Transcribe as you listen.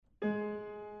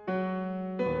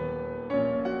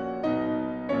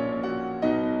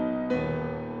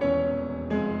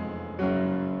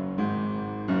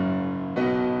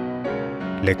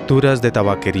Lecturas de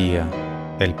tabaquería.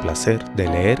 El placer de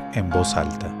leer en voz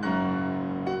alta.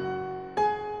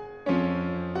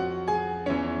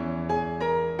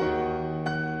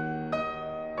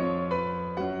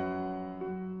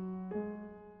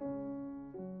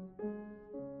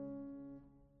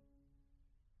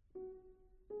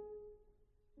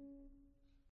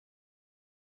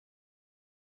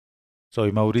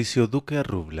 Soy Mauricio Duque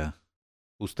Arrubla.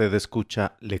 Usted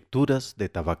escucha Lecturas de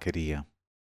tabaquería,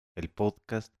 el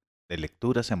podcast de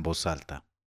lecturas en voz alta.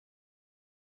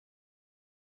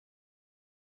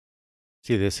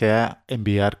 Si desea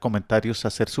enviar comentarios,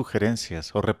 hacer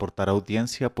sugerencias o reportar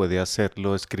audiencia, puede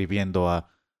hacerlo escribiendo a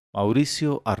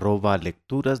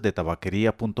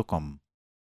mauricio@lecturasdetabaquería.com.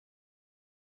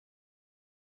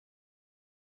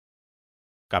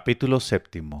 Capítulo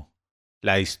séptimo.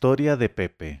 La historia de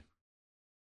Pepe.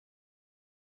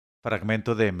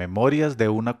 Fragmento de Memorias de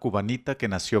una cubanita que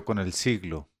nació con el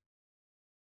siglo,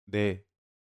 de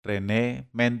René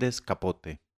Méndez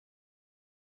Capote.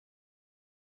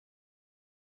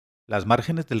 Las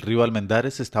márgenes del río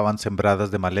Almendares estaban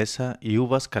sembradas de maleza y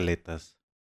uvas caletas.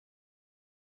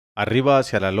 Arriba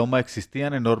hacia la loma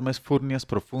existían enormes furnias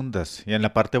profundas y en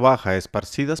la parte baja,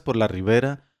 esparcidas por la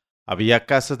ribera, había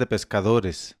casas de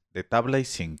pescadores, de tabla y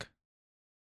zinc.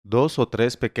 2 o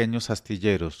 3 pequeños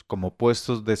astilleros, como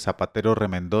puestos de zapatero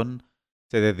remendón,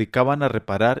 se dedicaban a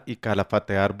reparar y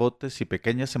calafatear botes y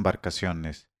pequeñas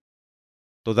embarcaciones.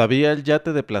 Todavía el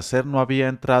yate de placer no había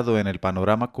entrado en el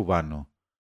panorama cubano.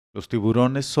 Los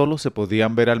tiburones solo se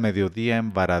podían ver al mediodía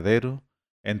en varadero,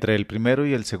 entre el primero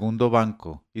y el segundo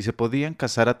banco, y se podían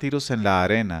cazar a tiros en la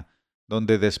arena,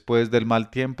 donde después del mal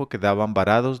tiempo quedaban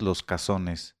varados los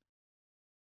cazones.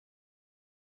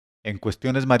 En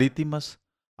cuestiones marítimas,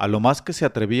 a lo más que se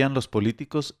atrevían los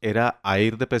políticos era a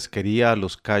ir de pesquería a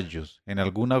los cayos, en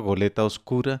alguna goleta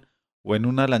oscura o en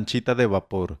una lanchita de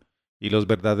vapor, y los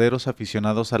verdaderos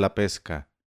aficionados a la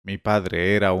pesca, mi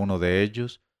padre era uno de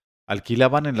ellos,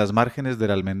 alquilaban en las márgenes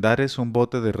del Almendares un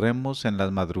bote de remos en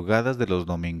las madrugadas de los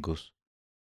domingos.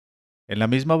 En la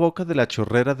misma boca de la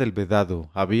chorrera del Vedado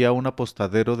había un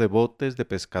apostadero de botes de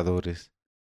pescadores.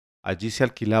 Allí se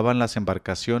alquilaban las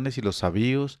embarcaciones y los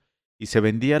avíos, y se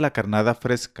vendía la carnada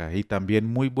fresca y también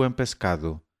muy buen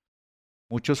pescado.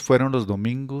 Muchos fueron los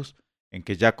domingos en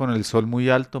que ya con el sol muy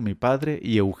alto mi padre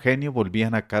y Eugenio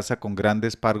volvían a casa con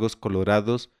grandes pargos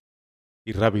colorados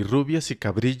y rabirrubias y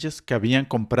cabrillas que habían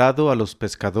comprado a los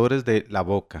pescadores de La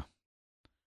Boca.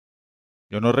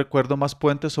 Yo no recuerdo más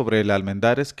puentes sobre el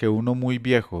Almendares que uno muy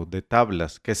viejo, de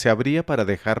tablas, que se abría para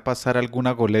dejar pasar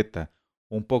alguna goleta,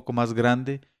 un poco más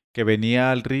grande, que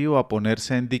venía al río a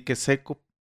ponerse en dique seco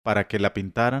para que la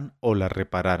pintaran o la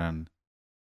repararan.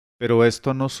 Pero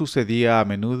esto no sucedía a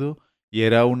menudo y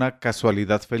era una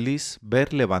casualidad feliz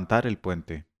ver levantar el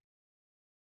puente.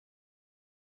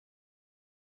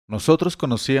 Nosotros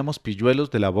conocíamos pilluelos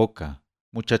de La Boca,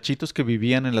 muchachitos que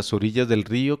vivían en las orillas del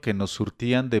río que nos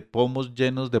surtían de pomos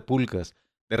llenos de pulgas,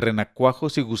 de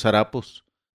renacuajos y gusarapos,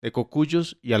 de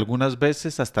cocuyos y algunas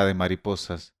veces hasta de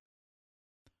mariposas.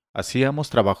 Hacíamos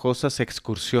trabajosas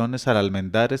excursiones al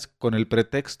Almendares con el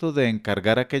pretexto de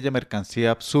encargar aquella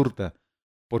mercancía absurda,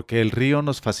 porque el río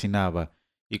nos fascinaba,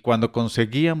 y cuando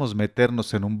conseguíamos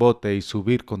meternos en un bote y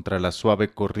subir contra la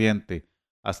suave corriente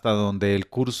hasta donde el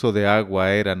curso de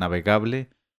agua era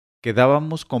navegable,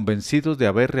 quedábamos convencidos de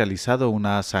haber realizado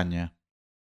una hazaña.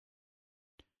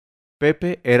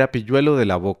 Pepe era pilluelo de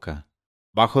La Boca,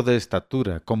 bajo de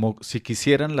estatura, como si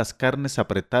quisieran las carnes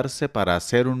apretarse para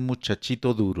hacer un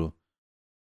muchachito duro.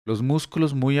 Los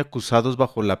músculos muy acusados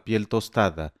bajo la piel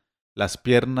tostada, las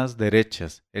piernas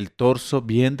derechas, el torso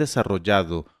bien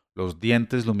desarrollado, los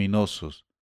dientes luminosos.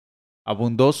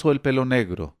 Abundoso el pelo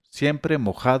negro, siempre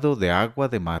mojado de agua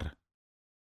de mar.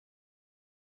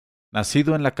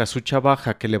 Nacido en la casucha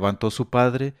baja que levantó su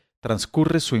padre,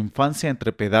 transcurre su infancia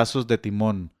entre pedazos de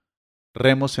timón,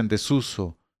 remos en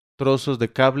desuso, trozos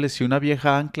de cables y una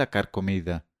vieja ancla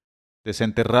carcomida,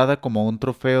 desenterrada como un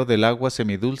trofeo del agua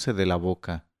semidulce de La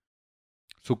Boca.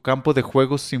 Su campo de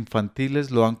juegos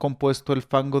infantiles lo han compuesto el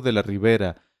fango de la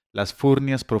ribera, las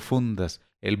furnias profundas,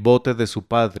 el bote de su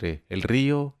padre, el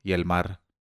río y el mar.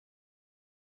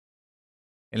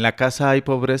 En la casa hay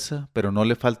pobreza, pero no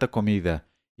le falta comida,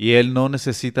 y él no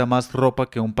necesita más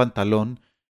ropa que un pantalón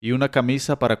y una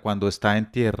camisa para cuando está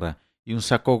en tierra, y un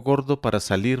saco gordo para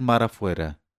salir mar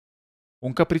afuera.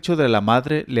 Un capricho de la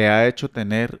madre le ha hecho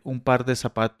tener un par de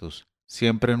zapatos,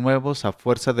 siempre nuevos a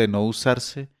fuerza de no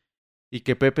usarse, y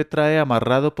que Pepe trae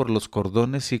amarrado por los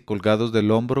cordones y colgados del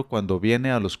hombro cuando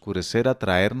viene al oscurecer a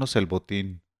traernos el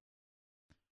botín.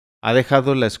 Ha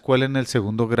dejado la escuela en el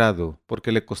segundo grado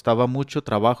porque le costaba mucho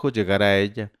trabajo llegar a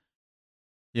ella,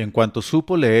 y en cuanto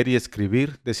supo leer y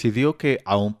escribir, decidió que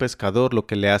a un pescador lo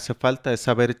que le hace falta es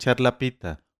saber echar la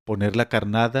pita, poner la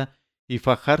carnada y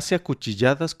fajarse a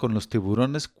cuchilladas con los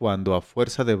tiburones cuando a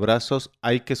fuerza de brazos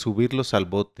hay que subirlos al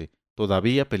bote,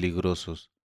 todavía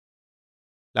peligrosos.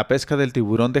 La pesca del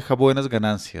tiburón deja buenas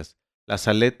ganancias, las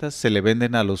aletas se le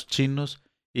venden a los chinos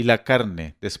y la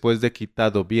carne, después de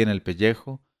quitado bien el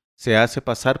pellejo, se hace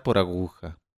pasar por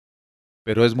aguja.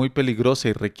 Pero es muy peligrosa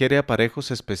y requiere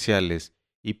aparejos especiales,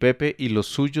 y Pepe y los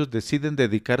suyos deciden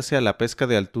dedicarse a la pesca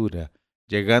de altura,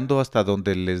 llegando hasta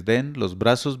donde les den los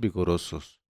brazos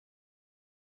vigorosos.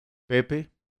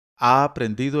 Pepe ha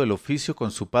aprendido el oficio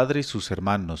con su padre y sus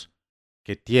hermanos,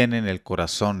 que tienen el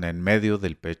corazón en medio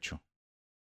del pecho.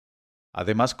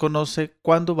 Además conoce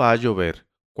cuándo va a llover,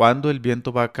 cuándo el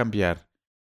viento va a cambiar,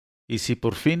 y si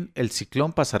por fin el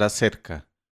ciclón pasará cerca,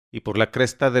 y por la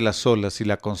cresta de las olas y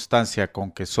la constancia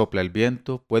con que sopla el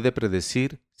viento puede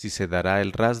predecir si se dará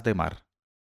el ras de mar.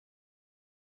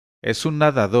 Es un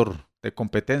nadador de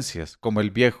competencias, como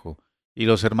el viejo y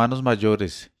los hermanos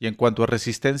mayores, y en cuanto a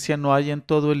resistencia no hay en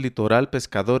todo el litoral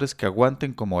pescadores que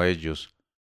aguanten como ellos.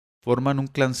 Forman un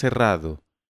clan cerrado,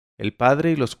 el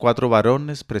padre y los 4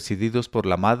 varones presididos por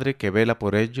la madre que vela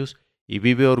por ellos y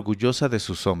vive orgullosa de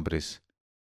sus hombres.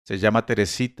 Se llama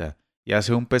Teresita y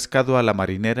hace un pescado a la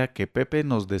marinera que Pepe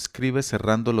nos describe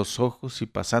cerrando los ojos y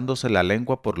pasándose la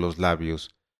lengua por los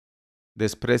labios.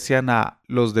 Desprecian a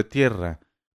los de tierra,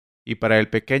 y para el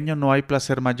pequeño no hay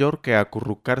placer mayor que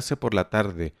acurrucarse por la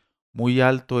tarde, muy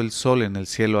alto el sol en el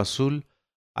cielo azul,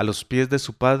 a los pies de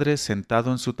su padre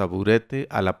sentado en su taburete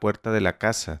a la puerta de la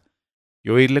casa, y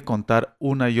oírle contar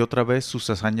una y otra vez sus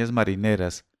hazañas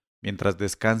marineras, mientras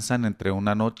descansan entre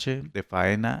una noche de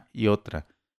faena y otra,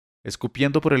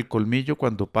 escupiendo por el colmillo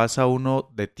cuando pasa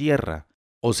uno de tierra,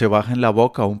 o se baja en la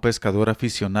boca a un pescador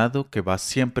aficionado que va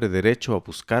siempre derecho a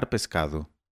buscar pescado.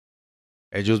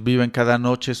 Ellos viven cada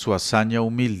noche su hazaña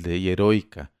humilde y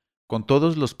heroica, con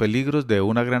todos los peligros de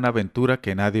una gran aventura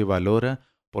que nadie valora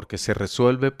porque se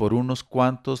resuelve por unos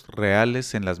cuantos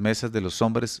reales en las mesas de los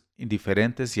hombres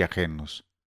indiferentes y ajenos.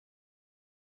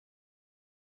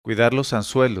 Cuidar los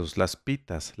anzuelos, las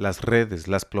pitas, las redes,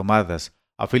 las plomadas,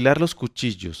 afilar los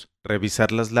cuchillos,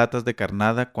 revisar las latas de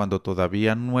carnada cuando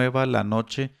todavía nueva la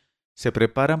noche, se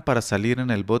preparan para salir en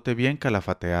el bote bien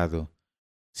calafateado,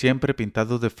 siempre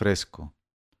pintado de fresco.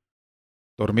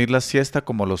 Dormir la siesta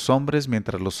como los hombres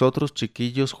mientras los otros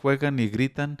chiquillos juegan y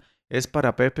gritan es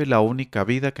para Pepe la única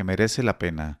vida que merece la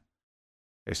pena.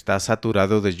 Está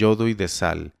saturado de yodo y de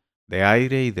sal, de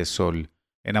aire y de sol,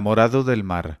 enamorado del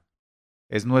mar.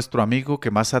 Es nuestro amigo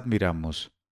que más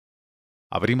admiramos.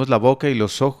 Abrimos la boca y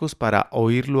los ojos para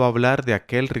oírlo hablar de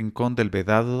aquel rincón del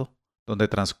Vedado donde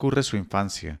transcurre su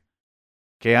infancia.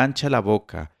 Qué ancha la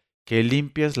boca, qué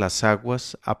limpias las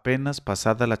aguas apenas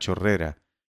pasada la chorrera,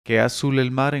 qué azul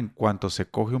el mar en cuanto se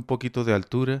coge un poquito de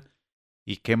altura,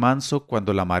 y qué manso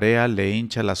cuando la marea le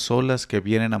hincha las olas que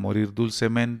vienen a morir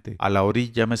dulcemente a la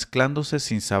orilla mezclándose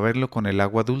sin saberlo con el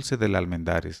agua dulce del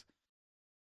Almendares.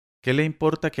 ¿Qué le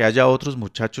importa que haya otros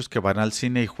muchachos que van al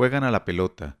cine y juegan a la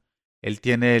pelota? Él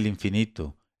tiene el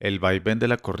infinito, el vaivén de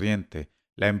la corriente,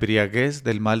 la embriaguez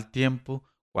del mal tiempo,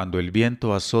 cuando el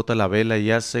viento azota la vela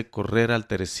y hace correr al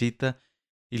Teresita,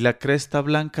 y la cresta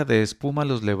blanca de espuma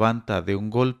los levanta de un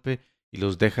golpe y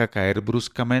los deja caer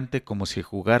bruscamente como si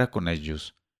jugara con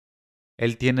ellos.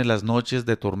 Él tiene las noches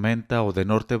de tormenta o de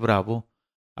norte bravo,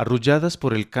 arrulladas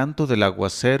por el canto del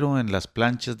aguacero en las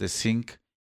planchas de zinc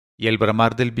y el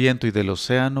bramar del viento y del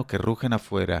océano que rugen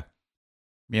afuera,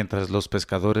 mientras los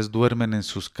pescadores duermen en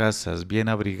sus casas bien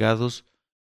abrigados,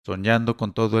 soñando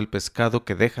con todo el pescado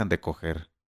que dejan de coger.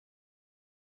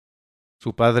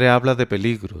 Su padre habla de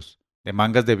peligros, de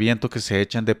mangas de viento que se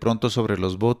echan de pronto sobre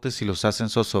los botes y los hacen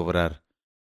zozobrar,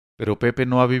 pero Pepe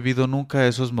no ha vivido nunca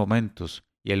esos momentos,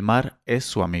 y el mar es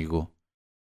su amigo.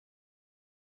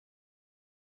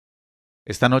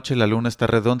 Esta noche la luna está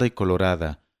redonda y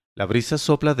colorada, la brisa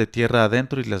sopla de tierra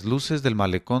adentro y las luces del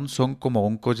malecón son como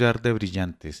un collar de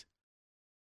brillantes.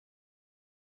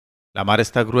 La mar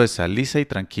está gruesa, lisa y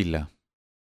tranquila.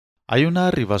 Hay una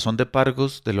arribazón de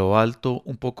pargos de lo alto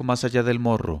un poco más allá del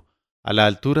morro, a la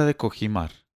altura de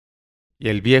Cojimar, y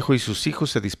el viejo y sus hijos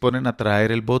se disponen a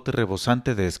traer el bote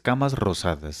rebosante de escamas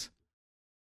rosadas.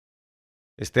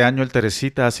 Este año el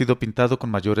Teresita ha sido pintado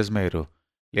con mayor esmero,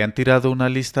 le han tirado una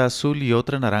lista azul y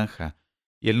otra naranja,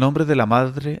 y el nombre de la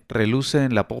madre reluce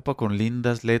en la popa con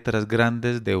lindas letras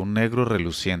grandes de un negro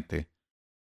reluciente.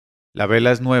 La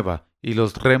vela es nueva y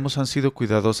los remos han sido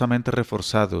cuidadosamente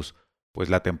reforzados, pues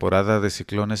la temporada de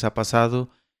ciclones ha pasado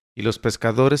y los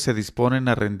pescadores se disponen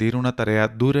a rendir una tarea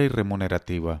dura y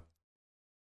remunerativa.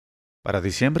 Para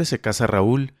diciembre se casa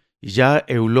Raúl, y ya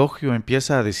Eulogio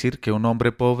empieza a decir que un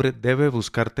hombre pobre debe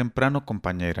buscar temprano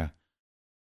compañera.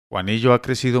 Juanillo ha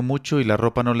crecido mucho y la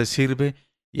ropa no le sirve,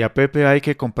 y a Pepe hay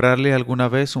que comprarle alguna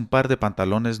vez un par de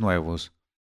pantalones nuevos.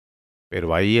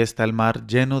 Pero ahí está el mar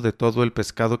lleno de todo el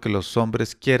pescado que los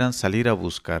hombres quieran salir a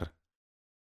buscar.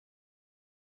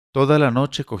 Toda la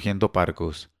noche cogiendo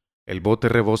pargos. El bote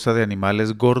rebosa de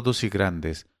animales gordos y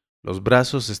grandes. Los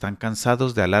brazos están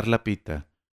cansados de alar la pita.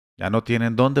 Ya no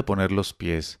tienen dónde poner los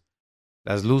pies.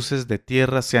 Las luces de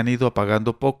tierra se han ido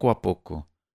apagando poco a poco.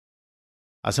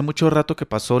 Hace mucho rato que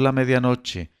pasó la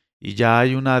medianoche y ya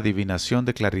hay una adivinación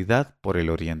de claridad por el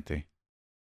oriente.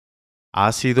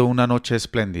 Ha sido una noche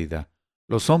espléndida.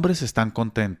 Los hombres están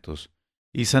contentos.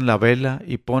 Izan la vela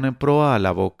y ponen proa a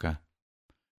la boca.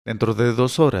 Dentro de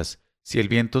 2 horas, si el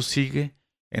viento sigue,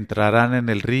 entrarán en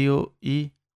el río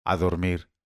y a dormir.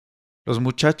 Los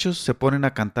muchachos se ponen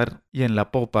a cantar y en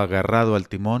la popa, agarrado al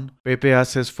timón, Pepe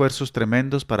hace esfuerzos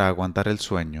tremendos para aguantar el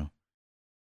sueño.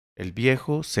 El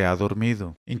viejo se ha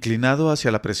dormido, inclinado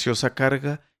hacia la preciosa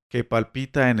carga que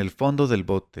palpita en el fondo del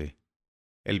bote.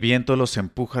 El viento los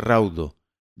empuja raudo.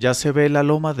 Ya se ve la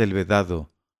loma del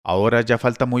Vedado. Ahora ya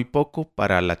falta muy poco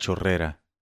para la chorrera.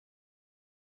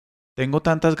 Tengo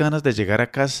tantas ganas de llegar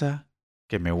a casa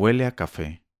que me huele a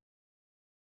café.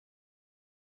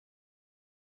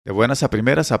 De buenas a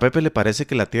primeras a Pepe le parece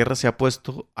que la tierra se ha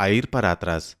puesto a ir para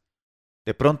atrás.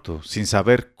 De pronto, sin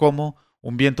saber cómo,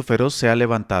 un viento feroz se ha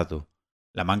levantado.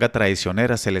 La manga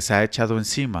traicionera se les ha echado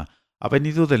encima, ha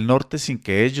venido del norte sin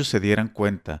que ellos se dieran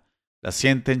cuenta. La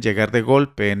sienten llegar de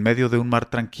golpe en medio de un mar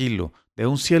tranquilo, de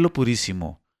un cielo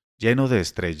purísimo, lleno de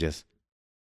estrellas.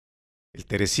 El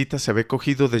Teresita se ve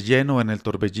cogido de lleno en el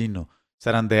torbellino,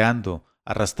 zarandeando,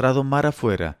 arrastrado mar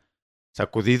afuera,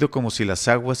 sacudido como si las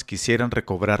aguas quisieran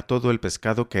recobrar todo el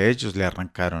pescado que ellos le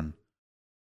arrancaron.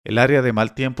 El área de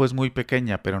mal tiempo es muy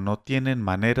pequeña, pero no tienen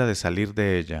manera de salir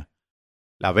de ella.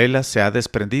 La vela se ha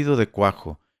desprendido de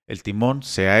cuajo, el timón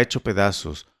se ha hecho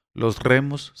pedazos, los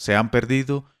remos se han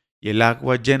perdido y el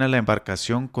agua llena la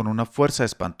embarcación con una fuerza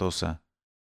espantosa.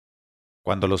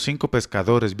 Cuando los 5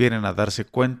 pescadores vienen a darse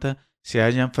cuenta, se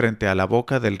hallan frente a la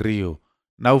boca del río,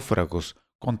 náufragos,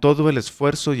 con todo el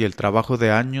esfuerzo y el trabajo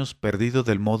de años perdido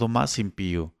del modo más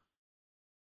impío.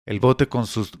 El bote con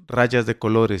sus rayas de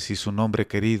colores y su nombre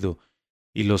querido,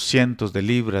 y los cientos de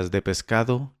libras de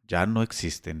pescado ya no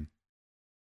existen.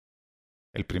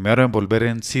 El primero en volver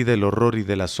en sí del horror y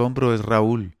del asombro es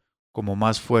Raúl, como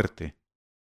más fuerte.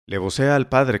 Le vocea al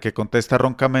padre, que contesta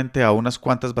roncamente a unas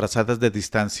cuantas brazadas de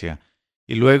distancia,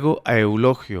 y luego a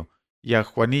Eulogio, y a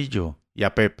Juanillo, y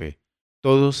a Pepe.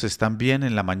 Todos están bien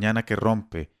en la mañana que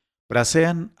rompe,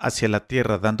 bracean hacia la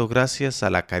tierra dando gracias a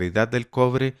la caridad del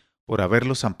cobre por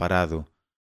haberlos amparado.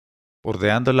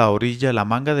 Bordeando la orilla, la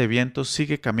manga de viento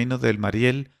sigue camino del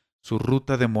Mariel su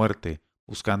ruta de muerte,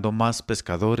 buscando más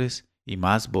pescadores y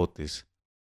más botes.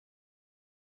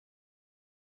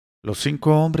 Los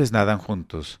 5 hombres nadan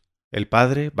juntos. El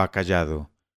padre va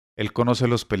callado. Él conoce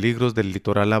los peligros del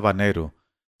litoral habanero.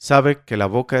 Sabe que la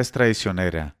boca es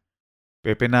traicionera.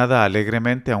 Pepe nada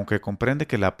alegremente, aunque comprende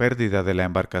que la pérdida de la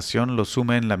embarcación lo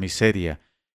sume en la miseria,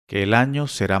 que el año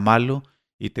será malo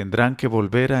y tendrán que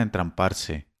volver a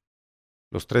entramparse.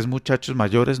 Los 3 muchachos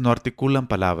mayores no articulan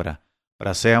palabra,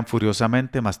 bracean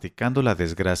furiosamente masticando la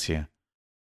desgracia.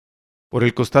 Por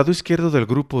el costado izquierdo del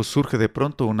grupo surge de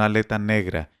pronto una aleta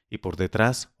negra y por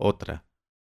detrás otra.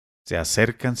 Se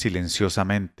acercan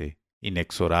silenciosamente,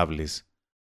 inexorables.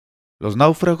 Los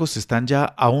náufragos están ya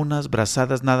a unas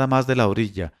brazadas nada más de la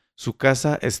orilla. Su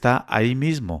casa está ahí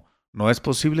mismo. No es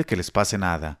posible que les pase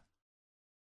nada.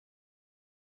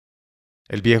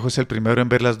 El viejo es el primero en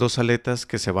ver las 2 aletas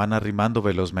que se van arrimando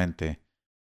velozmente.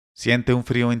 Siente un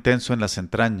frío intenso en las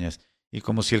entrañas y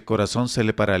como si el corazón se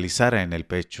le paralizara en el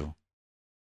pecho.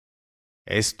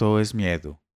 Esto es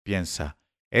miedo, piensa.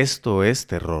 Esto es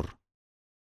terror.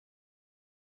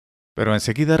 Pero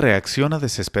enseguida reacciona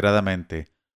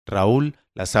desesperadamente. Raúl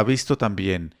las ha visto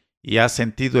también y ha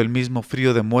sentido el mismo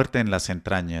frío de muerte en las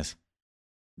entrañas.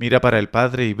 Mira para el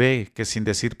padre y ve que sin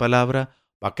decir palabra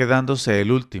va quedándose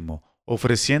el último,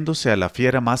 ofreciéndose a la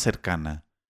fiera más cercana.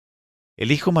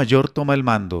 El hijo mayor toma el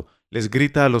mando, les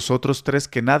grita a los otros 3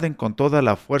 que naden con toda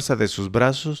la fuerza de sus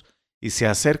brazos y se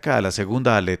acerca a la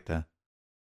segunda aleta.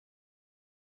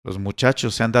 Los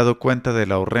muchachos se han dado cuenta de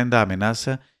la horrenda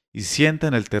amenaza y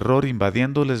sienten el terror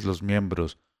invadiéndoles los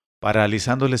miembros,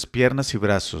 paralizándoles piernas y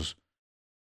brazos.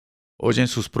 Oyen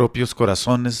sus propios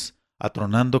corazones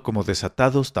atronando como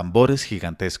desatados tambores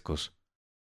gigantescos.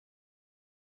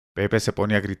 Pepe se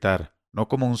pone a gritar, no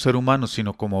como un ser humano,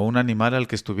 sino como un animal al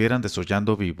que estuvieran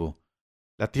desollando vivo.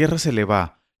 La tierra se le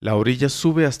va, la orilla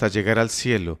sube hasta llegar al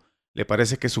cielo, le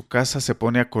parece que su casa se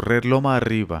pone a correr loma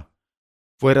arriba,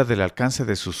 fuera del alcance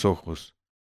de sus ojos.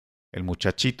 El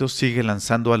muchachito sigue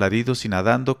lanzando alaridos y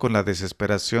nadando con la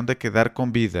desesperación de quedar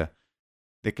con vida,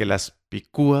 de que las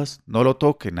picúas no lo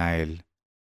toquen a él.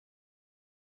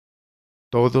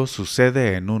 Todo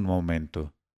sucede en un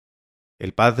momento.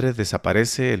 El padre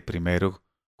desaparece el primero,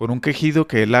 con un quejido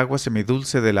que el agua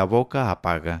semidulce de la boca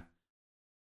apaga.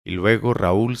 Y luego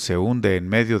Raúl se hunde en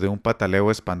medio de un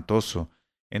pataleo espantoso,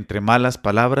 entre malas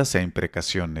palabras e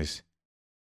imprecaciones.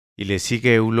 Y le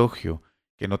sigue Eulogio,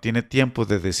 que no tiene tiempo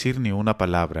de decir ni una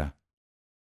palabra.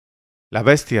 La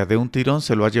bestia de un tirón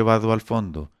se lo ha llevado al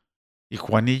fondo, y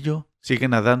Juanillo sigue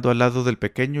nadando al lado del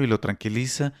pequeño y lo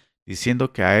tranquiliza,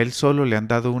 diciendo que a él solo le han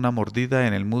dado una mordida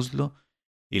en el muslo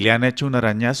y le han hecho un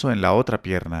arañazo en la otra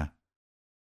pierna.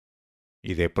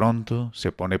 Y de pronto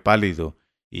se pone pálido,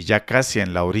 y ya casi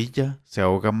en la orilla se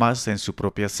ahoga más en su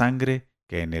propia sangre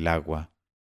que en el agua.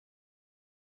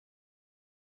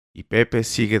 Y Pepe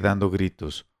sigue dando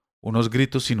gritos, unos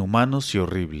gritos inhumanos y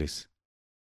horribles.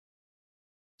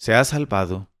 Se ha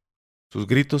salvado. Sus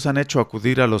gritos han hecho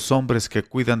acudir a los hombres que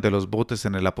cuidan de los botes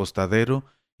en el apostadero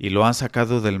y lo han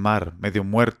sacado del mar, medio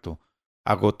muerto,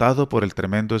 agotado por el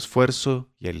tremendo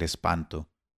esfuerzo y el espanto.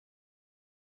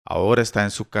 Ahora está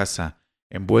en su casa,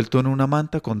 envuelto en una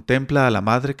manta, contempla a la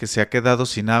madre que se ha quedado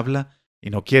sin habla y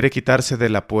no quiere quitarse de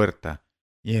la puerta,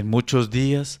 y en muchos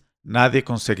días nadie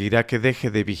conseguirá que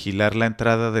deje de vigilar la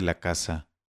entrada de la casa.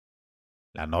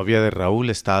 La novia de Raúl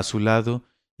está a su lado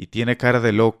y tiene cara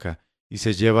de loca, y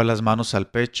se lleva las manos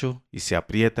al pecho y se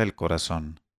aprieta el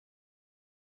corazón.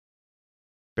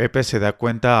 Pepe se da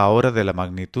cuenta ahora de la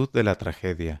magnitud de la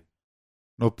tragedia.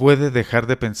 No puede dejar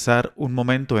de pensar un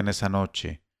momento en esa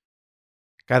noche.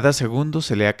 Cada segundo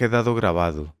se le ha quedado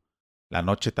grabado. La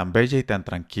noche tan bella y tan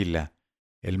tranquila,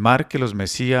 el mar que los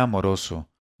mecía amoroso,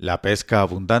 la pesca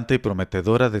abundante y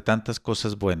prometedora de tantas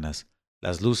cosas buenas,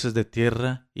 las luces de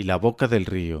tierra y la boca del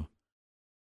río.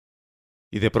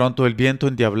 Y de pronto el viento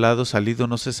endiablado salido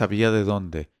no se sabía de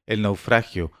dónde, el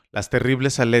naufragio, las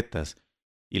terribles aletas,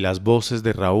 y las voces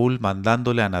de Raúl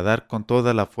mandándole a nadar con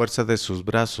toda la fuerza de sus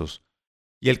brazos,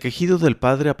 y el quejido del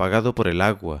padre apagado por el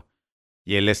agua,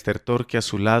 y el estertor que a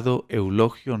su lado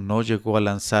Eulogio no llegó a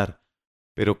lanzar,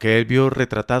 pero que él vio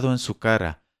retratado en su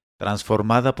cara,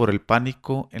 transformada por el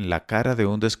pánico en la cara de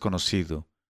un desconocido,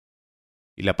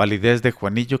 y la palidez de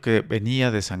Juanillo que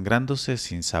venía desangrándose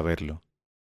sin saberlo.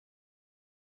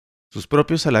 Sus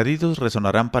propios alaridos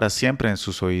resonarán para siempre en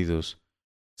sus oídos.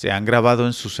 Se han grabado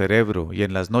en su cerebro y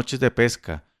en las noches de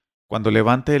pesca, cuando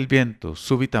levante el viento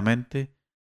súbitamente,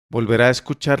 volverá a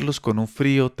escucharlos con un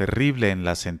frío terrible en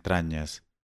las entrañas.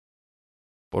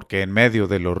 Porque en medio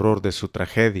del horror de su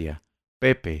tragedia,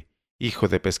 Pepe, hijo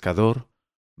de pescador,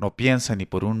 no piensa ni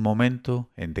por un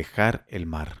momento en dejar el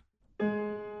mar.